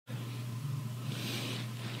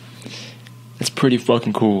It's pretty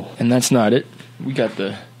fucking cool. And that's not it. We got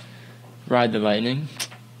the Ride the Lightning.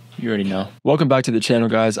 You already know. Welcome back to the channel,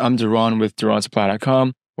 guys. I'm Duran with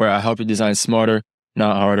DuranSupply.com, where I help you design smarter,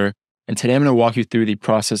 not harder. And today I'm going to walk you through the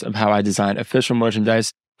process of how I design official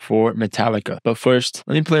merchandise for Metallica. But first,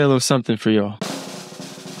 let me play a little something for y'all.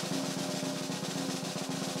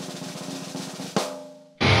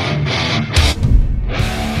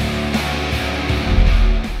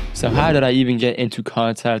 So how did I even get into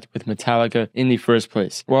contact with Metallica in the first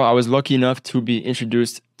place? Well, I was lucky enough to be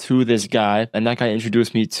introduced to this guy, and that guy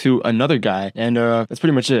introduced me to another guy, and that's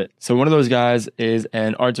pretty much it. So one of those guys is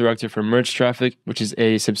an art director for Merch Traffic, which is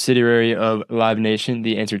a subsidiary of Live Nation,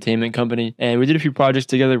 the entertainment company. And we did a few projects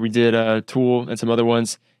together. We did Tool and some other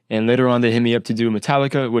ones. And later on, they hit me up to do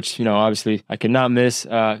Metallica, which, you know, obviously I could not miss.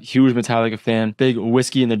 Huge Metallica fan, big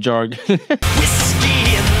whiskey in the jar.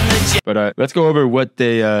 But let's go over what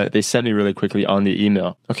they sent me really quickly on the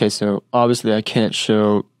email. Okay, so obviously I can't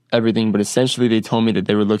show everything, but essentially they told me that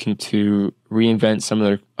they were looking to reinvent some of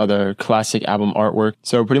their other classic album artwork.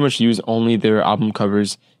 So pretty much use only their album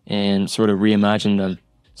covers and sort of reimagine them.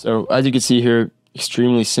 So as you can see here,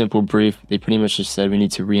 extremely simple brief. They pretty much just said we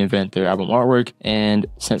need to reinvent their album artwork and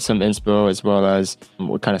sent some inspo as well as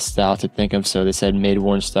what kind of style to think of. So they said Made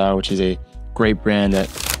Worn Style, which is a great brand that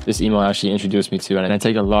this email actually introduced me to, and I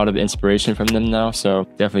take a lot of inspiration from them now, so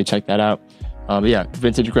definitely check that out. But yeah,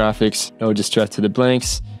 vintage graphics, no distress to the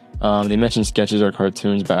blanks. They mentioned sketches or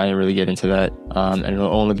cartoons, but I didn't really get into that, and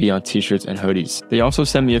it'll only be on t-shirts and hoodies. They also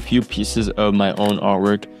sent me a few pieces of my own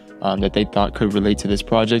artwork that they thought could relate to this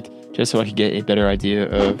project, just so I could get a better idea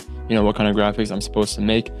of, you know, what kind of graphics I'm supposed to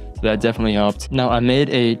make. So that definitely helped. Now, I made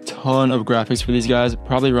a ton of graphics for these guys,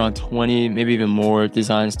 probably around 20, maybe even more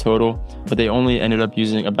designs total, but they only ended up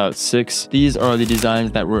using about 6. These are the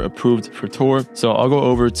designs that were approved for tour. So I'll go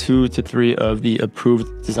over 2 to 3 of the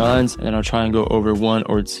approved designs, and I'll try and go over 1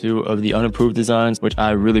 or 2 of the unapproved designs, which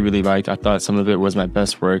I really liked. I thought some of it was my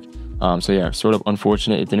best work. So yeah, sort of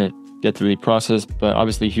unfortunate it didn't get through the process, but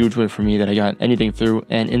obviously huge win for me that I got anything through.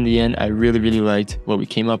 And in the end, I really liked what we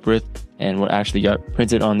came up with and what actually got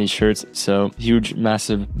printed on these shirts. So huge,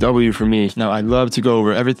 massive W for me. Now, I'd love to go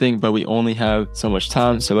over everything, but we only have so much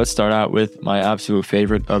time. So let's start out with my absolute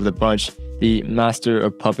favorite of the bunch, the Master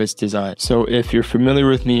of Puppets design. So if you're familiar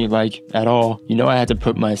with me like at all, you know I had to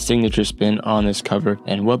put my signature spin on this cover,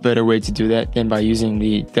 and what better way to do that than by using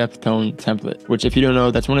the DEPTHTONE template, which if you don't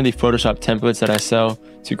know, that's one of the Photoshop templates that I sell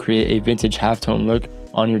to create a vintage halftone look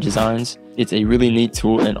on your designs. It's a really neat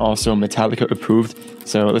tool and also Metallica approved.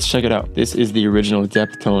 So let's check it out. This is the original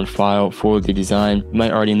DEPTHTONE file for the design. You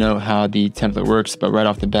might already know how the template works, but right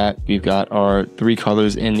off the bat, we've got our 3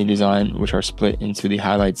 colors in the design, which are split into the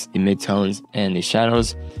highlights, the midtones, and the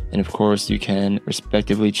shadows. And of course, you can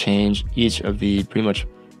respectively change each of the pretty much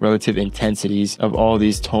relative intensities of all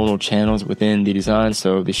these tonal channels within the design.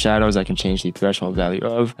 So the shadows, I can change the threshold value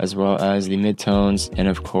of, as well as the midtones, and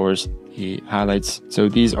of course the highlights. So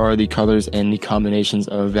these are the colors and the combinations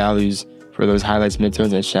of values for those highlights,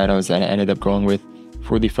 midtones, and shadows that I ended up going with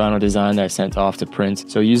for the final design that I sent off to print.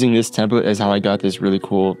 So using this template is how I got this really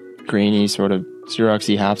cool grainy sort of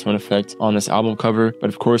Xeroxy halftone effect on this album cover. But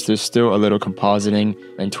of course, there's still a little compositing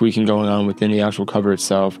and tweaking going on within the actual cover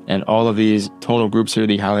itself. And all of these tonal groups here,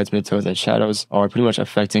 the highlights, midtones, and shadows, are pretty much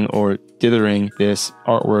affecting or dithering this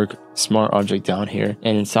artwork smart object down here.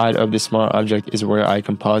 And inside of this smart object is where I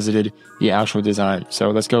composited the actual design. So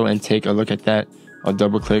let's go and take a look at that. I'll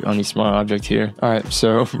double click on the smart object here. All right,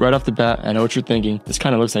 so right off the bat, I know what you're thinking. This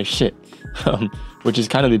kind of looks like shit, which is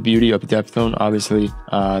kind of the beauty of DEPTHTONE. Obviously,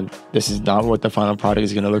 this is not what the final product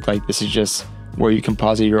is going to look like. This is just where you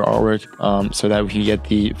composite your artwork so that we can get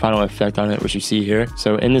the final effect on it, which you see here.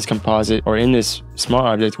 So in this composite, or in this smart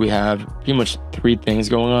object, we have pretty much 3 things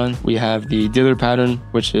going on. We have the dither pattern,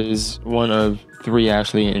 which is one of 3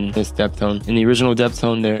 actually in this DEPTHTONE. In the original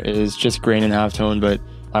DEPTHTONE, there is just grain and halftone, but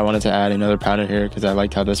I wanted to add another pattern here because I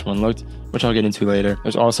liked how this one looked, which I'll get into later.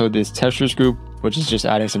 There's also this textures group, which is just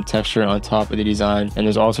adding some texture on top of the design. And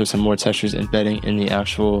there's also some more textures embedding in the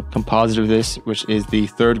actual composite of this, which is the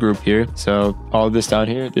 3rd group here. So all of this down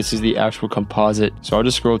here, this is the actual composite. So I'll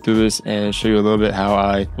just scroll through this and show you a little bit how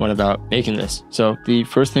I went about making this. So the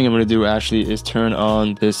first thing I'm going to do actually is turn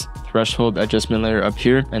on this threshold adjustment layer up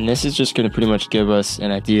here. And this is just going to pretty much give us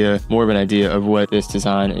an idea, more of an idea of what this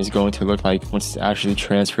design is going to look like once it's actually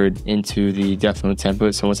transferred into the DEPTHTONE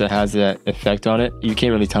template. So once it has that effect on it, you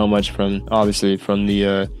can't really tell much from, obviously, from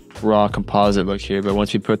the raw composite look here, but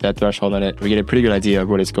once we put that threshold on it, we get a pretty good idea of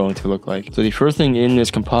what it's going to look like. So the first thing in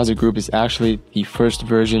this composite group is actually the first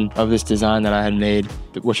version of this design that I had made.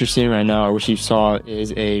 What you're seeing right now, or what you saw,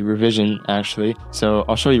 is a revision actually. So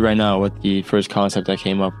I'll show you right now what the first concept I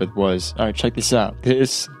came up with was. All right, check this out.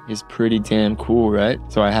 This is pretty damn cool, right?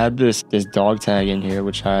 So I had this dog tag in here,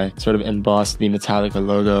 which I sort of embossed the Metallica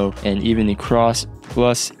logo and even the cross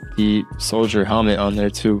plus the soldier helmet on there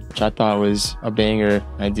too, which I thought was a banger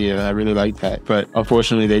idea. I really liked that, but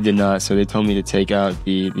unfortunately they did not. So they told me to take out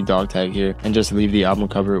the dog tag here and just leave the album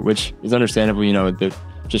cover, which is understandable. You know, they're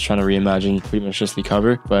just trying to reimagine pretty much just the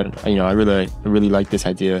cover, but you know, I really like this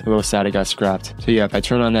idea. A little sad it got scrapped. So yeah, if I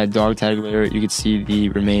turn on that dog tag layer, you can see the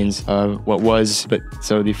remains of what was, but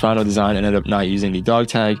so the final design ended up not using the dog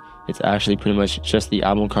tag. It's actually pretty much just the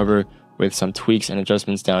album cover with some tweaks and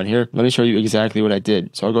adjustments down here. Let me show you exactly what I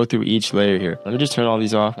did. So I'll go through each layer here. Let me just turn all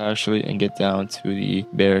these off actually and get down to the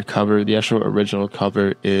bare cover. The actual original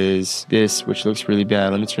cover is this, which looks really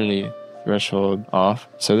bad. Let me turn the threshold off.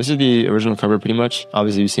 So this is the original cover pretty much.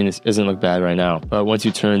 Obviously you've seen this doesn't look bad right now, but once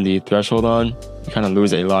you turn the threshold on, you kind of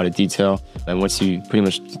lose a lot of detail. And once you pretty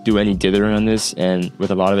much do any dithering on this, and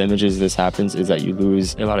with a lot of images this happens, is that you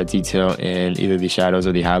lose a lot of detail in either the shadows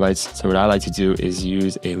or the highlights. So what I like to do is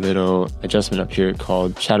use a little adjustment up here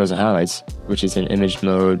called shadows and highlights, which is in image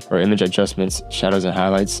mode or image adjustments, shadows and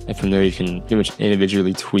highlights. And from there you can pretty much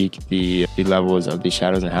individually tweak the levels of the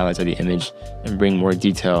shadows and highlights of the image and bring more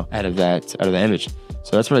detail out of the image.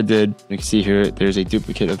 So that's what I did. You can see here there's a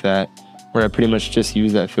duplicate of that, where I pretty much just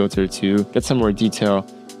used that filter to get some more detail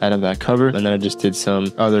out of that cover. And then I just did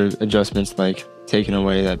some other adjustments, like taking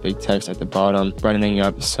away that big text at the bottom, brightening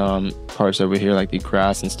up some parts over here like the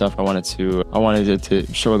grass and stuff. I wanted it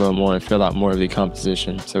to show a little more and fill out more of the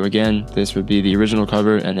composition. So again, this would be the original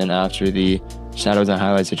cover, and then after the shadows and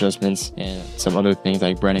highlights adjustments and some other things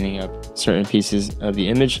like brightening up certain pieces of the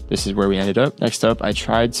image, this is where we ended up. Next up, I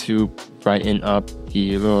tried to brighten up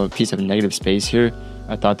the little piece of negative space here.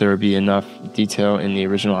 I thought there would be enough detail in the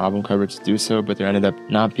original album cover to do so, but there ended up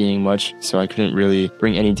not being much, so I couldn't really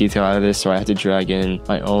bring any detail out of this. So I had to drag in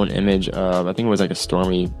my own image of, I think it was like a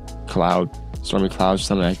stormy cloud or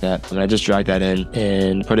something like that. And I just dragged that in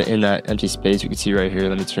and put it in that empty space you can see right here.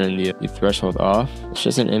 Let me turn the threshold off. It's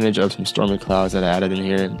just an image of some stormy clouds that I added in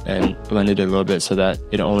here and blended it a little bit so that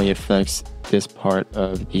it only affects this part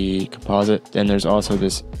of the composite. Then there's also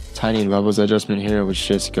this tiny levels adjustment here, which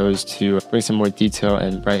just goes to bring some more detail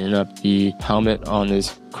and brighten up the helmet on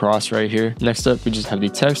this cross right here. Next up, we just have the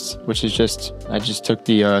text, which is I just took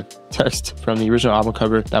the text from the original album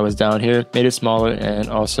cover that was down here, made it smaller, and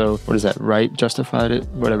also, what is that, right, justified it,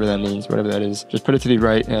 whatever that means, whatever that is. Just put it to the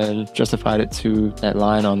right and justified it to that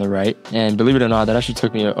line on the right. And believe it or not, that actually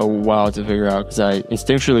took me a while to figure out, because I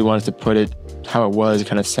instinctually wanted to put it how it was,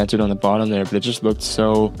 kind of centered on the bottom there, but it just looked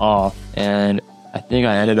so off. And I think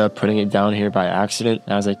I ended up putting it down here by accident,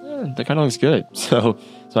 and I was like, that kind of looks good. So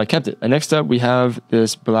I kept it. And next up, we have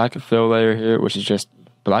this black fill layer here, which is just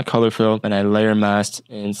black color fill, and I layer masked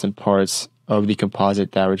in some parts of the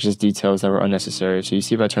composite that were just details that were unnecessary. So you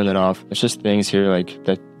see if I turn that off, it's just things here like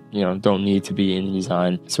that, you know, don't need to be in the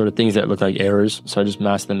design, sort of things that look like errors. So I just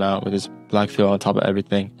masked them out with this black fill on top of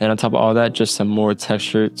everything. And on top of all that, just some more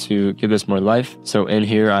texture to give this more life. So in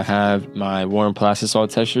here, I have my warm plastisol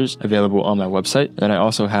textures available on my website. And I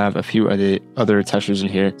also have a few of the other textures in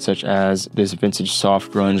here, such as this vintage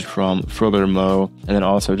soft grunge from Fuller Mo, and then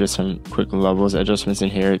also just some quick levels adjustments in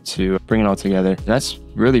here to bring it all together. And that's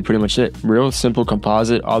really pretty much it. Real simple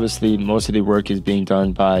composite. Obviously, most of the work is being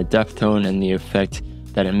done by DEPTHTONE and the effect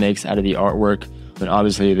that it makes out of the artwork, and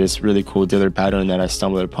obviously this really cool dither pattern that I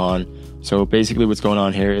stumbled upon. So basically what's going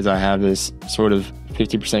on here is I have this sort of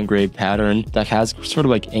 50% gray pattern that has sort of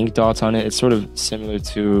like ink dots on it. It's sort of similar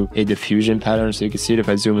to a diffusion pattern, so you can see it if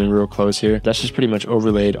I zoom in real close here. That's just pretty much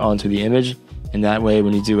overlaid onto the image, and that way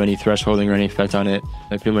when you do any thresholding or any effect on it,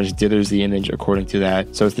 it pretty much dithers the image according to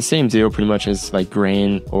that. So it's the same deal pretty much as like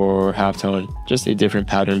grain or halftone, just a different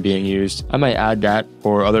pattern being used. I might add that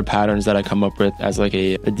or other patterns that I come up with as like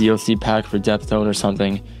a DLC pack for DEPTHTONE or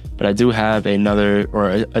something. But I do have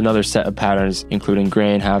another set of patterns, including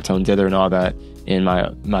grain, halftone, dither, and all that in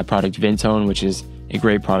my product VinTone, which is a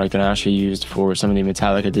great product that I actually used for some of the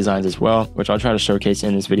Metallica designs as well, which I'll try to showcase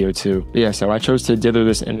in this video too. But yeah, so I chose to dither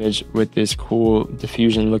this image with this cool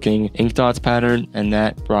diffusion looking ink dots pattern, and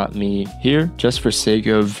that brought me here just for sake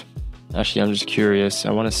of, actually I'm just curious,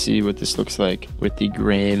 I want to see what this looks like with the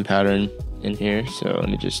grain pattern in here. So let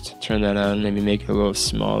me just turn that on, maybe make it a little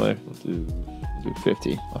smaller. We'll do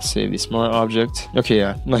 50. I'll save the smart object. Okay,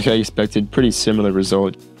 yeah, like I expected, pretty similar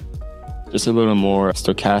result. just a little more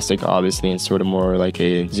stochastic, obviously, and sort of more like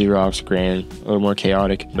a Xerox grain, a little more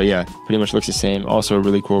chaotic. But yeah, pretty much looks the same. Also a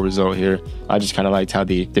really cool result here. I just kind of liked how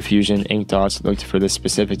the diffusion ink dots looked for this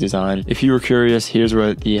specific design. If you were curious, here's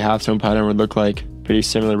what the halftone pattern would look like. Pretty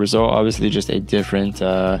similar result, obviously just a different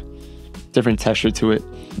texture to it,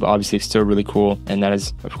 but obviously still really cool. And that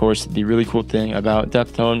is, of course, the really cool thing about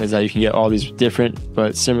DEPTHTONE is that you can get all these different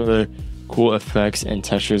but similar cool effects and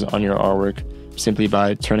textures on your artwork simply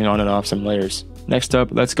by turning on and off some layers. Next up,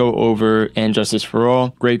 let's go over And Justice for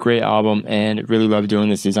All. Great album, and really love doing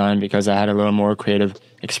this design because I had a little more creative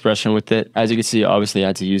expression with it. As you can see, obviously I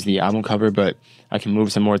had to use the album cover, but I can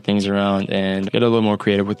move some more things around and get a little more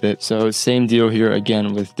creative with it. So same deal here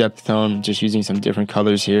again with DEPTHTONE, just using some different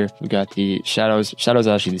colors here. We got the shadows. Shadows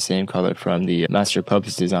are actually the same color from the Master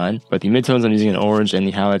Puppets design, but the midtones I'm using an orange and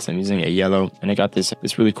the highlights I'm using a yellow. And I got this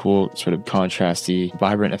really cool sort of contrasty,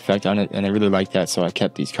 vibrant effect on it, and I really like that, so I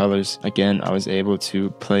kept these colors. Again, I was able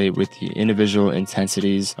to play with the individual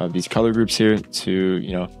intensities of these color groups here to,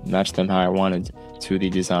 you know, match them how I wanted to the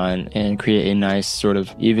design and create a nice sort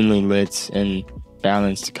of evenly lit and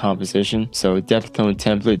balanced composition. So DEPTHTONE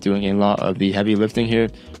template doing a lot of the heavy lifting here.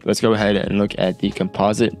 Let's go ahead and look at the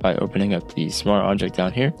composite by opening up the smart object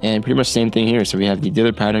down here, and pretty much same thing here. So we have the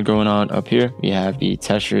dither pattern going on up here. We have the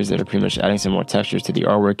textures that are pretty much adding some more textures to the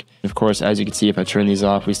artwork. Of course, as you can see, if I turn these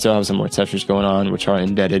off, we still have some more textures going on, which are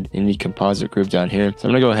embedded in the composite group down here. So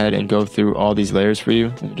I'm gonna go ahead and go through all these layers for you.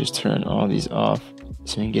 Let me just turn all these off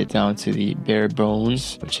so we can get down to the bare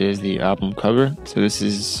bones, which is the album cover. So this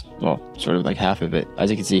is, well, sort of like half of it. As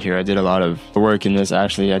you can see here, I did a lot of work in this.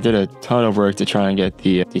 Actually, I did a ton of work to try and get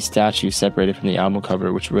the statue separated from the album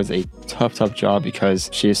cover, which was a tough job because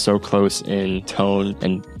she is so close in tone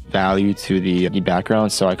and value to the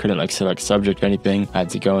background, so I couldn't like select subject or anything. I had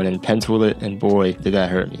to go in and pen tool it, and boy, did that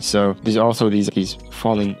hurt me. So there's also these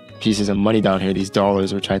falling pieces of money down here, these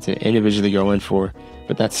dollars, which I had to individually go in for,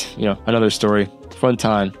 but that's, you know, another story. Fun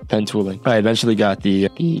time pen tooling. I eventually got the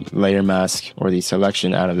layer mask or the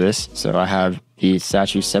selection out of this, so I have the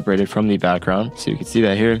statue separated from the background, so you can see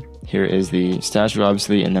that here. Here is the statue,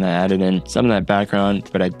 obviously, and then I added in some of that background,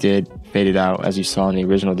 but I did fade it out as you saw in the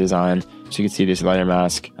original design. So you can see this layer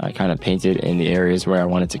mask I kind of painted in the areas where I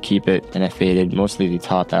wanted to keep it, and I faded mostly the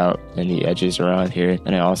top out and the edges around here.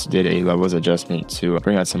 And I also did a levels adjustment to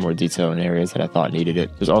bring out some more detail in areas that I thought needed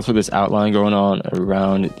it. There's also this outline going on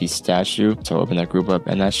around the statue, so I'll open that group up,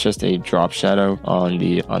 and that's just a drop shadow on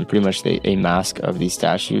pretty much a mask of the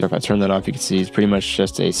statue. So if I turn that off, you can see it's pretty much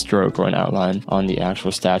just a stroke or an outline on the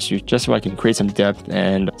actual statue, just so I can create some depth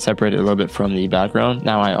and separate it a little bit from the background.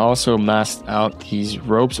 Now I also masked out these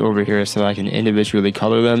ropes over here so I can individually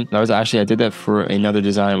color them. That was actually, I did that for another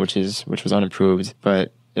design which was unapproved,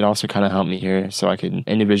 but it also kind of helped me here so I could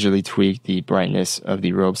individually tweak the brightness of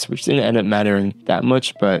the ropes, which didn't end up mattering that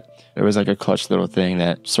much, but it was like a clutch little thing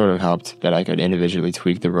that sort of helped that I could individually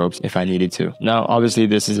tweak the ropes if I needed to. Now, obviously,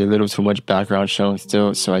 this is a little too much background showing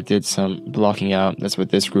still, so I did some blocking out. That's what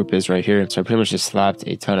this group is right here. So I pretty much just slapped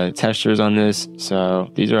a ton of textures on this.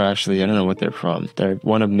 So these are actually, I don't know what they're from. They're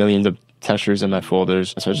one of millions of textures in my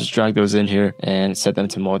folders. So I just drag those in here and set them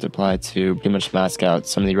to multiply to pretty much mask out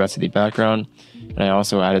some of the rest of the background. And I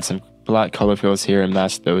also added some black color fills here and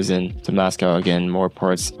masked those in to mask out again more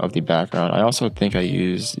parts of the background. I also think I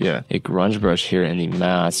used a grunge brush here in the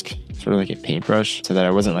mask, sort of like a paintbrush, so that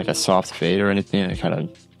it wasn't like a soft fade or anything. It kind of,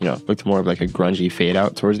 you know, looked more of like a grungy fade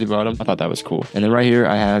out towards the bottom. I thought that was cool. And then right here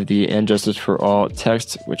I have the And Justice for All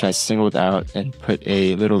text, which I singled out and put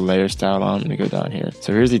a little layer style on. Let me go down here.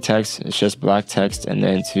 So here's the text. It's just black text, and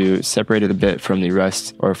then to separate it a bit from the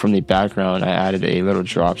rest or from the background, I added a little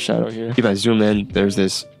drop shadow here. If I zoom in, there's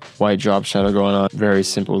this white drop shadow going on. Very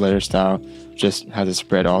simple layer style. Just has it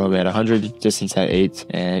spread all the way at 100, distance at 8,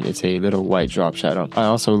 and it's a little white drop shadow. I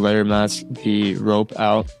also layer masked the rope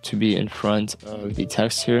out to be in front of the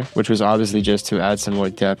text here, which was obviously just to add some more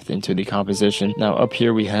depth into the composition. Now up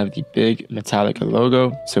here we have the big Metallica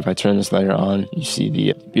logo. So if I turn this layer on, you see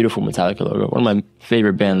the beautiful Metallica logo, one of my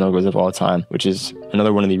favorite band logos of all time, which is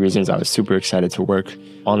another one of the reasons I was super excited to work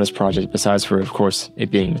on this project, besides for, of course,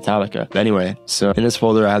 it being Metallica. But anyway, so in this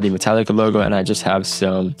folder I have the Metallica logo, and I just have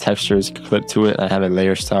some textures clipped to it. I have a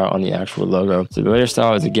layer style on the actual logo. So the layer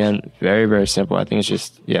style is, again, very simple. I think it's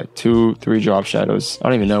just 2-3 drop shadows. I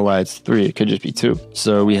don't even know why it's 3. It could just be 2.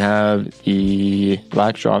 So we have the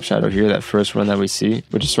black drop shadow here, that first one that we see,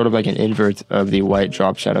 which is sort of like an invert of the white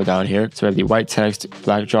drop shadow down here. So we have the white text,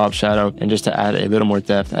 black drop shadow, and just to add a little more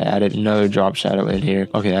depth, I added another drop shadow in here.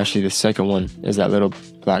 Okay, actually the second one is that little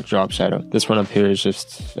black drop shadow. This one up here is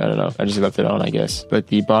just, I don't know, I just left it on, I guess. But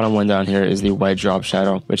the the bottom one down here is the white drop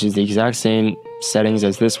shadow, which is the exact same settings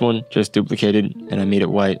as this one, just duplicated, and I made it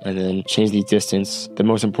white and then changed the distance. The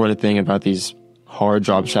most important thing about these hard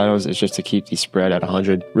drop shadows is just to keep the spread at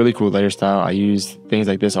 100. Really cool layer style. I use things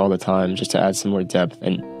like this all the time just to add some more depth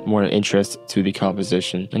and more interest to the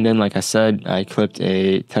composition. And then, like I said, I clipped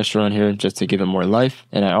a texture on here just to give it more life.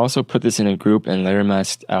 And I also put this in a group and layer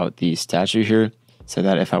masked out the statue here, so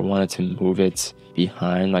that if I wanted to move it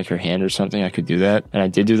behind like her hand or something, I could do that. And I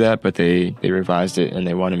did do that, but they revised it and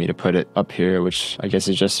they wanted me to put it up here, which I guess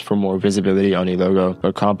is just for more visibility on the logo.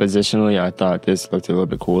 But compositionally, I thought this looked a little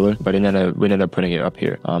bit cooler, but we ended up putting it up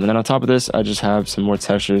here. And then on top of this, I just have some more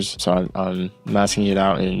textures. So I'm masking it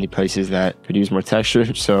out in the places that could use more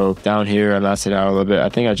texture. So down here, I masked it out a little bit. I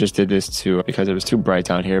think I just did this too because it was too bright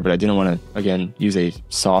down here, but I didn't want to, again, use a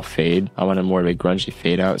soft fade. I wanted more of a grungy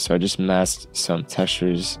fade out. So I just masked some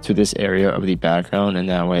textures to this area of the background, and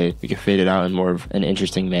that way we can fade it out in more of an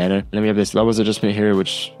interesting manner. And then we have this levels adjustment here,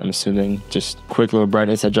 which I'm assuming just quick little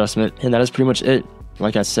brightness adjustment, and that is pretty much it.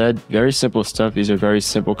 Like I said, very simple stuff. These are very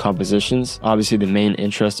simple compositions. Obviously, the main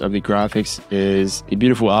interest of the graphics is the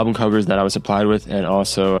beautiful album covers that I was supplied with, and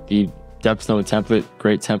also the DEPTHTONE template.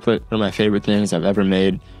 Great template. One of my favorite things I've ever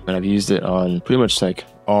made, and I've used it on pretty much like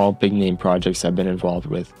all big name projects I've been involved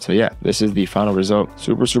with. So yeah, this is the final result.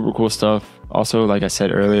 Super cool stuff. Also, like I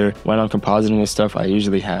said earlier, when I'm compositing this stuff, I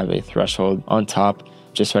usually have a threshold on top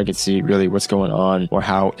just so I could see really what's going on or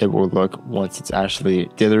how it will look once it's actually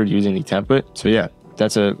dithered using the template. So yeah,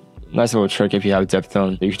 that's a nice little trick. If you have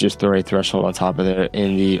DEPTHTONE, you can just throw a threshold on top of there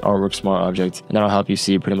in the artwork smart object, and that'll help you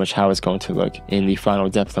see pretty much how it's going to look in the final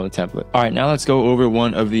DEPTHTONE template. All right, now let's go over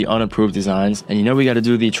one of the unapproved designs. And you know we got to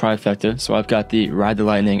do the trifecta. So I've got the Ride the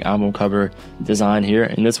Lightning album cover design here,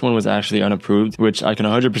 and this one was actually unapproved, which I can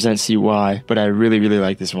 100% see why, but I really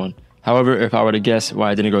like this one. However, if I were to guess why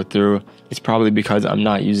I didn't go through, it's probably because I'm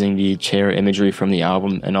not using the chair imagery from the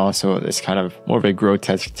album, and also it's kind of more of a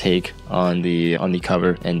grotesque take on the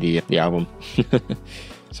cover and the album.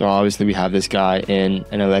 So obviously we have this guy in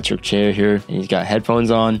an electric chair here, and he's got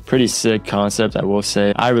headphones on. Pretty sick concept, I will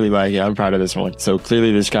say. I really like it. I'm proud of this one. So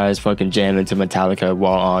clearly this guy is fucking jamming to Metallica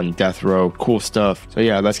while on death row. Cool stuff. So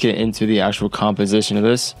yeah, let's get into the actual composition of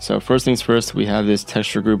this. So first things first, we have this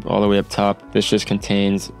texture group all the way up top. This just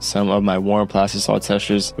contains some of my warm plastic salt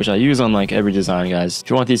textures, which I use on like every design, guys. If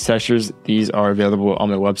you want these textures, these are available on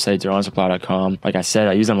my website, theronsupply.com. Like I said,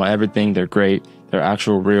 I use them on everything. They're great. They're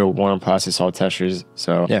actual real warm plastic salt textures.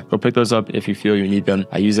 So yeah, go pick those up if you feel you need them.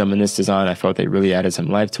 I use them in this design. I felt they really added some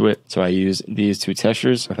life to it. So I use these two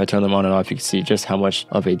textures. If I turn them on and off, you can see just how much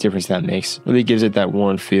of a difference that makes. Really gives it that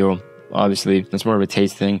warm feel. Obviously, it's more of a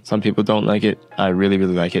taste thing. Some people don't like it. I really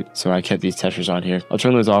like it. So I kept these textures on here. I'll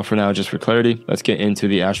turn those off for now just for clarity. Let's get into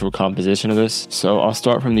the actual composition of this. So I'll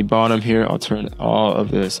start from the bottom here. I'll turn all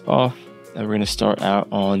of this off. And we're going to start out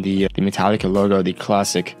on the Metallica logo, the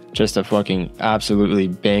classic, just a fucking absolutely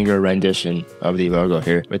banger rendition of the logo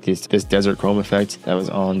here with this desert chrome effect that was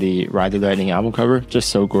on the Ride the Lightning album cover.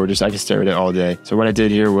 Just so gorgeous. I could stare at it all day. So what I did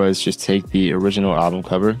here was just take the original album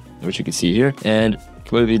cover, which you can see here, and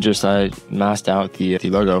clearly just I masked out the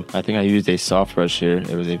logo. I think I used a soft brush here.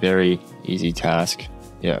 It was a very easy task.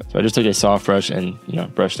 Yeah, so I just took a soft brush and,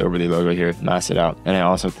 brushed over the logo here, masked it out. And I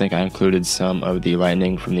also think I included some of the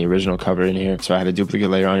lightning from the original cover in here. So I have a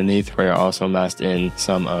duplicate layer underneath where I also masked in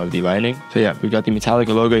some of the lightning. So yeah, we've got the Metallica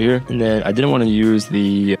logo here. And then I didn't want to use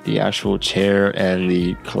the actual chair and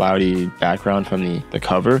the cloudy background from the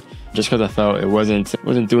cover, just because I felt it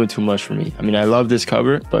wasn't doing too much for me. I mean, I love this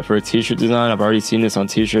cover, but for a t-shirt design, I've already seen this on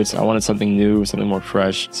t-shirts. I wanted something new, something more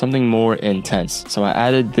fresh, something more intense. So I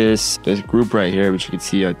added this group right here, which you can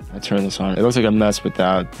see. I turned this on. It looks like a mess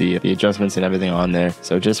without the adjustments and everything on there.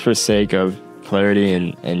 So just for sake of clarity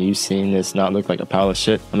and you seeing this not look like a pile of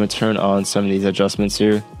shit, I'm gonna turn on some of these adjustments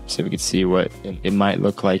here so we can see what it might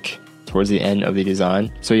look like towards the end of the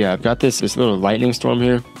design. So yeah, I've got this little lightning storm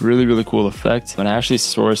here. Really cool effect. When I actually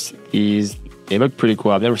sourced these, they look pretty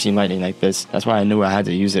cool. I've never seen lightning like this. That's why I knew I had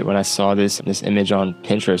to use it when I saw this image on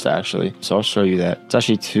Pinterest, actually. So I'll show you that. It's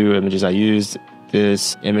actually two images I used.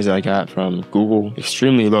 This image that I got from Google,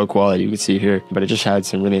 extremely low quality, you can see here, but it just had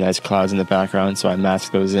some really nice clouds in the background, so I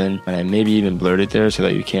masked those in, and I maybe even blurred it there so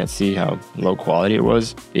that you can't see how low quality it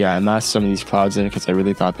was. But yeah, I masked some of these clouds in because I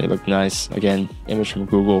really thought they looked nice. Again, image from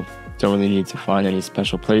Google. Don't really need to find any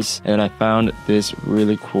special place. And I found this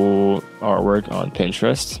really cool artwork on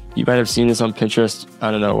Pinterest. You might have seen this on Pinterest.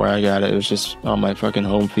 I don't know where I got it. It was just on my fucking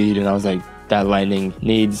home feed, and I was like, that lightning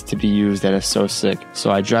needs to be used. That is so sick.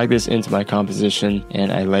 So I dragged this into my composition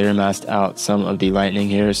and I layer masked out some of the lightning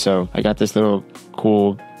here. So I got this little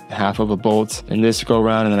cool half of a bolt in this go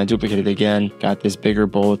around, and then I duplicated it again, got this bigger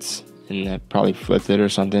bolt, and I probably flipped it or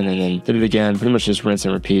something, and then did it again. Pretty much just rinse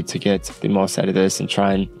and repeat to get the most out of this and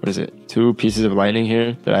try and, 2 pieces of lightning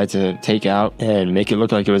here that I had to take out and make it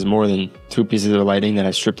look like it was more than 2 pieces of lightning that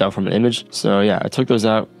I stripped out from an image. So yeah, I took those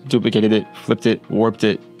out, duplicated it, flipped it, warped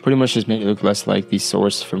it, pretty much just made it look less like the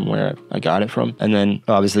source from where I got it from. And then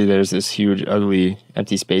obviously there's this huge ugly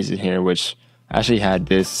empty space in here, which I actually had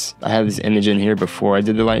this image in here before I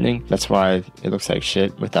did the lightning. That's why it looks like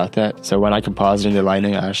shit without that. So when I composited the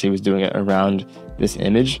lightning, I actually was doing it around this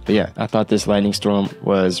image. But yeah, I thought this lightning storm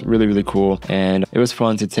was really, really cool. And it was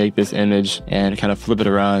fun to take this image and kind of flip it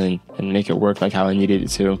around and make it work like how I needed it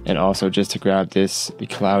to. And also just to grab the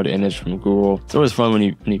cloud image from Google. It's always fun when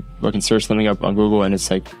you look and search something up on Google and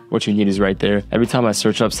it's like what you need is right there. Every time I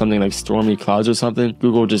search up something like stormy clouds or something,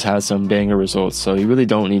 Google just has some banger results. So you really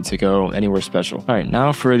don't need to go anywhere special. All right,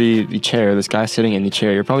 now for the chair, this guy sitting in the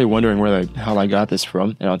chair. You're probably wondering where the hell I got this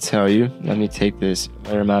from. And I'll tell you. Let me take this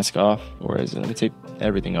layer mask off. Or is it? Let me take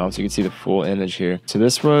everything off so you can see the full image here. So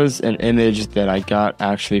this was an image that I got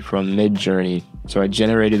actually from Midjourney. So I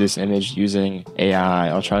generated this image using AI.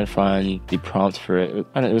 I'll try and find the prompt for it.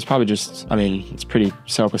 It was probably just, it's pretty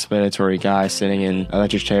self-explanatory. Guy sitting in an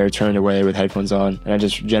electric chair, turned away with headphones on. And I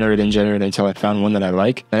just generated until I found one that I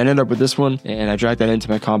like. I ended up with this one and I dragged that into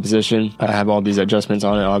my composition. I have all these adjustments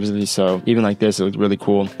on it, obviously. So even like this, it looked really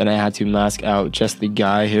cool. Then I had to mask out just the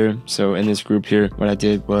guy here. So in this group here, what I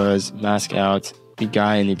did was mask out the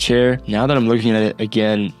guy in the chair. Now that I'm looking at it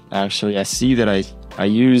again, actually, I see that I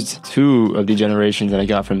used 2 of the generations that I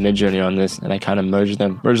got from Midjourney on this, and I kind of merged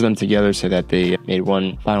them together so that they made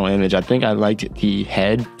one final image. I think I liked the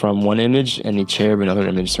head from one image and the chair of another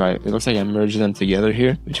image, so it looks like I merged them together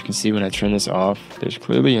here, which you can see when I turn this off. There's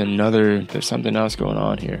clearly there's something else going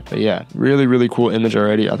on here. But yeah, really, really cool image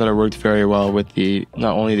already. I thought it worked very well with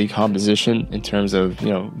not only the composition in terms of,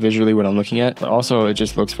 visually what I'm looking at, but also it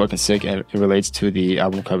just looks fucking sick and it relates to the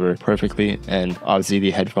album cover perfectly. And obviously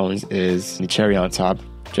the headphones is the cherry on top.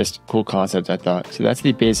 Just cool concept, I thought. So that's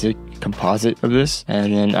the basic composite of this.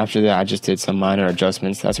 And then after that, I just did some minor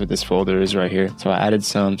adjustments. That's what this folder is right here. So I added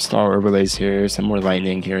some star overlays here, some more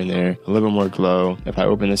lightning here and there, a little bit more glow. If I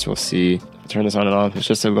open this, you'll see. If I turn this on and off, it's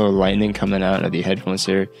just a little lightning coming out of the headphones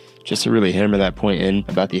here, just to really hammer that point in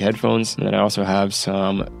about the headphones. And then I also have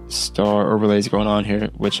some star overlays going on here,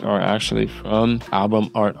 which are actually from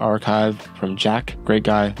Album Art Archive from Jack. Great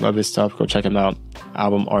guy, love his stuff. Go check him out.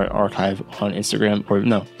 Album Art Archive on Instagram, or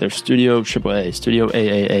no, they're Studio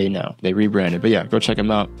AAA now. They rebranded, but yeah, go check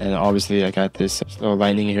them out. And obviously I got this little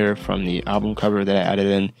lightning here from the album cover that I added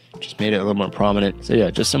in, just made it a little more prominent. So yeah,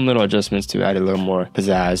 just some little adjustments to add a little more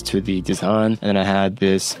pizzazz to the design. And then I had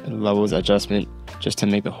this levels adjustment just to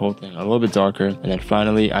make the whole thing a little bit darker. And then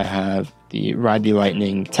finally I have the Ride the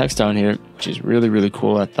Lightning text down here, which is really, really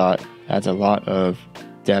cool. I thought adds a lot of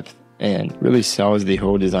depth and really sells the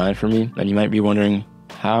whole design for me. And you might be wondering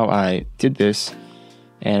how I did this,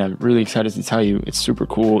 and I'm really excited to tell you it's super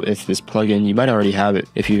cool. It's this plugin. You might already have it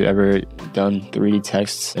if you've ever done 3D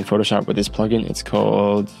texts in Photoshop with this plugin. It's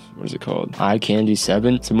called, what is it called? iCandy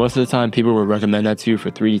 7. So most of the time people will recommend that to you for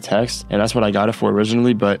 3D text, and that's what I got it for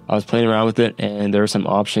originally, but I was playing around with it and there are some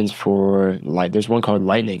options for there's one called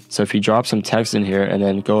lightning. So if you drop some text in here and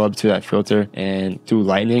then go up to that filter and do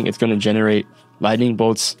lightning, it's going to generate lightning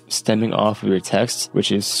bolts stemming off of your text,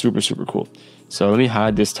 which is super, super cool. So let me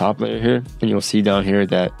hide this top layer here, and you'll see down here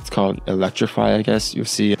that it's called electrify, I guess. You'll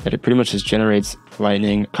see that it pretty much just generates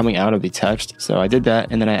lightning coming out of the text. So I did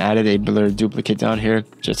that, and then I added a blur duplicate down here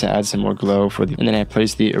just to add some more glow and then I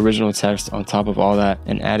placed the original text on top of all that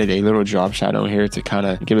and added a little drop shadow here to kind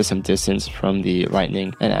of give it some distance from the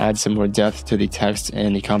lightning and add some more depth to the text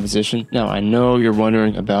and the composition. Now I know you're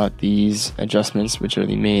wondering about these adjustments, which are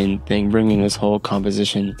the main thing bringing this whole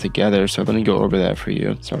composition together. So let me go over that for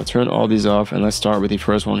you. So I'll turn all these off, and let's start with the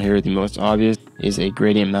first one here. The most obvious is a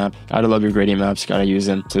gradient map. Gotta love your gradient maps, gotta use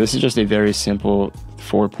them. So this is just a very simple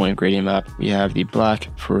 4-point gradient map. We have the black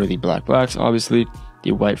for the black blacks, obviously,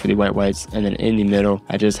 the white for the white whites, and then in the middle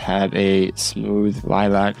I just have a smooth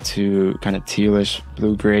lilac to kind of tealish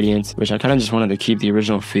blue gradient, which I kind of just wanted to keep the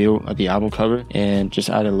original feel of the album cover and just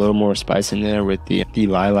add a little more spice in there with the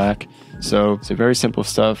lilac. So it's a very simple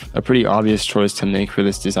stuff, a pretty obvious choice to make for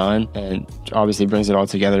this design, and obviously brings it all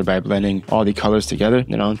together by blending all the colors together.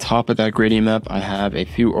 Then on top of that gradient map, I have a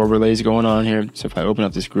few overlays going on here. So if I open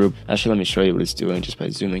up this group, actually let me show you what it's doing just by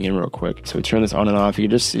zooming in real quick. So we turn this on and off, you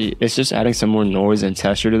can just see it's just adding some more noise and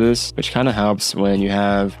texture to this, which kind of helps when you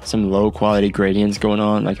have some low quality gradients going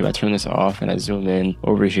on. Like if I turn this off and I zoom in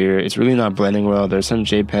over here, it's really not blending well. There's some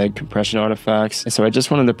JPEG compression artifacts, and so I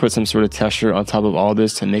just wanted to put some sort of texture on top of all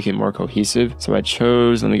this to make it more cohesive. So I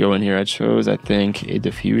chose, let me go in here, I chose I think a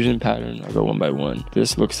diffusion pattern. I'll go one by one.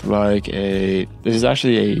 This looks like this is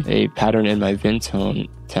actually a pattern in my DEPTHTONE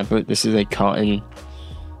template. This is a cotton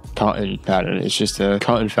pattern. It's just a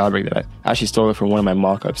cotton fabric that I actually stole it from one of my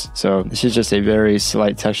mock-ups. So this is just a very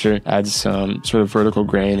slight texture, adds some sort of vertical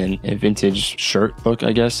grain and a vintage shirt look,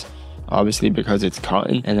 I guess, obviously because it's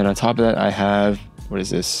cotton. And then on top of that, I have, what is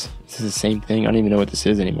this? This is the same thing. I don't even know what this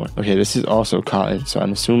is anymore. Okay, this is also cotton. So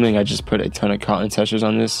I'm assuming I just put a ton of cotton textures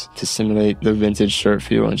on this to simulate the vintage shirt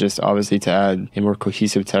feel and just obviously to add a more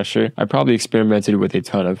cohesive texture. I probably experimented with a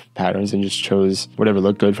ton of patterns and just chose whatever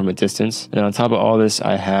looked good from a distance. And on top of all this,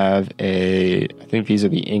 I have I think these are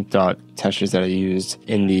the ink dot textures that I used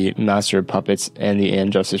in the Master Puppets and the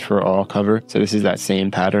And Justice for All cover. So this is that same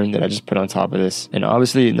pattern that I just put on top of this. And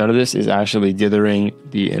obviously none of this is actually dithering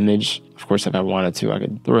the image. Of course, if I wanted to, I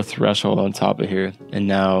could throw a threshold on top of here, and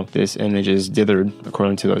now this image is dithered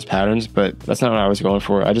according to those patterns, but that's not what I was going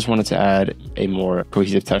for. I just wanted to add a more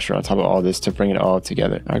cohesive texture on top of all this to bring it all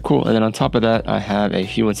together. All right, cool. And then on top of that, I have a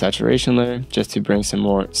hue and saturation layer just to bring some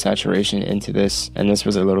more saturation into this, and this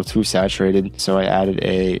was a little too saturated, so I added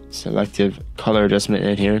a selective color adjustment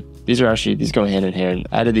in here. These go hand in hand.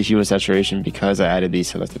 I added the hue and saturation because I added the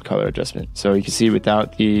selective color adjustment. So you can see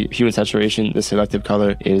without the hue and saturation, the selective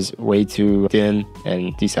color is way too dim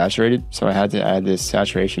and desaturated. So I had to add this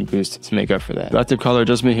saturation boost to make up for that. Selective color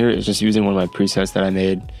adjustment here is just using one of my presets that I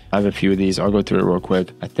made. I have a few of these. I'll go through it real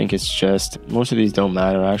quick. I think it's just, most of these don't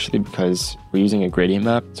matter actually because we're using a gradient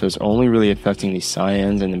map. So it's only really affecting the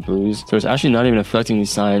cyans and the blues. So it's actually not even affecting the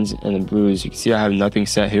cyans and the blues. You can see I have nothing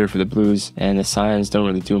set here for the blues, and the cyans don't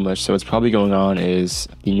really do much. So what's probably going on is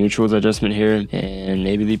the neutrals adjustment here and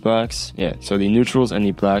maybe the blacks. Yeah, so the neutrals and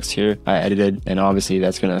the blacks here I edited, and obviously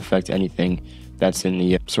that's going to affect anything that's in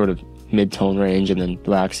the sort of mid-tone range, and then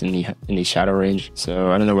blacks in the shadow range.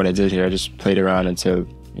 So I don't know what I did here. I just played around until,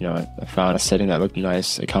 you know, I found a setting that looked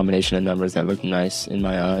nice, a combination of numbers that looked nice in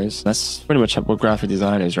my eyes. That's pretty much what graphic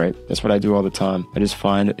design is, right? That's what I do all the time. I just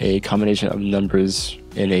find a combination of numbers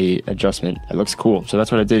in a adjustment that looks cool. So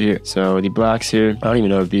that's what I did here. So the blacks here, I don't even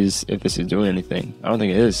know if this is doing anything. I don't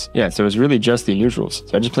think it is. Yeah, so it's really just the neutrals.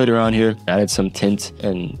 So I just played around here, added some tint,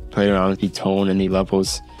 and played around with the tone and the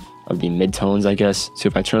levels of the mid-tones, I guess. So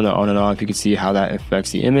if I turn that on and off, you can see how that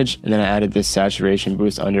affects the image. And then I added this saturation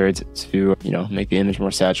boost under it to, you know, make the image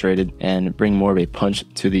more saturated and bring more of a punch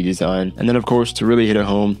to the design. And then of course, to really hit it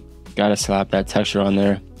home, gotta slap that texture on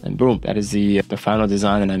there, and boom, that is the final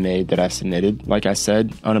design that I made, that I submitted. Like I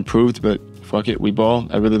said, unapproved, but fuck it, we ball.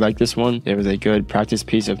 I really like this one. It was a good practice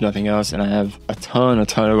piece if nothing else, and I have a ton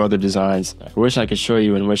of other designs I wish I could show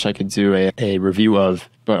you and wish I could do a review of,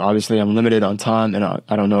 but obviously I'm limited on time, and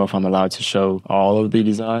I don't know if I'm allowed to show all of the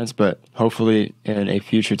designs, but hopefully in a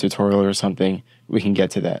future tutorial or something we can get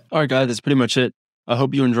to that. All right guys, that's pretty much it. I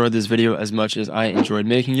hope you enjoyed this video as much as I enjoyed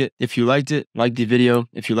making it. If you liked it, like the video.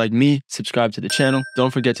 If you like me, subscribe to the channel.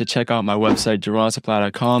 Don't forget to check out my website,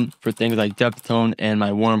 duransupply.com, for things like DEPTHTONE and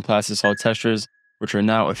my warm plastisol textures, which are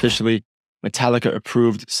now officially Metallica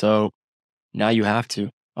approved. So now you have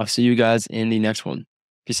to. I'll see you guys in the next one.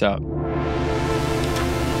 Peace out.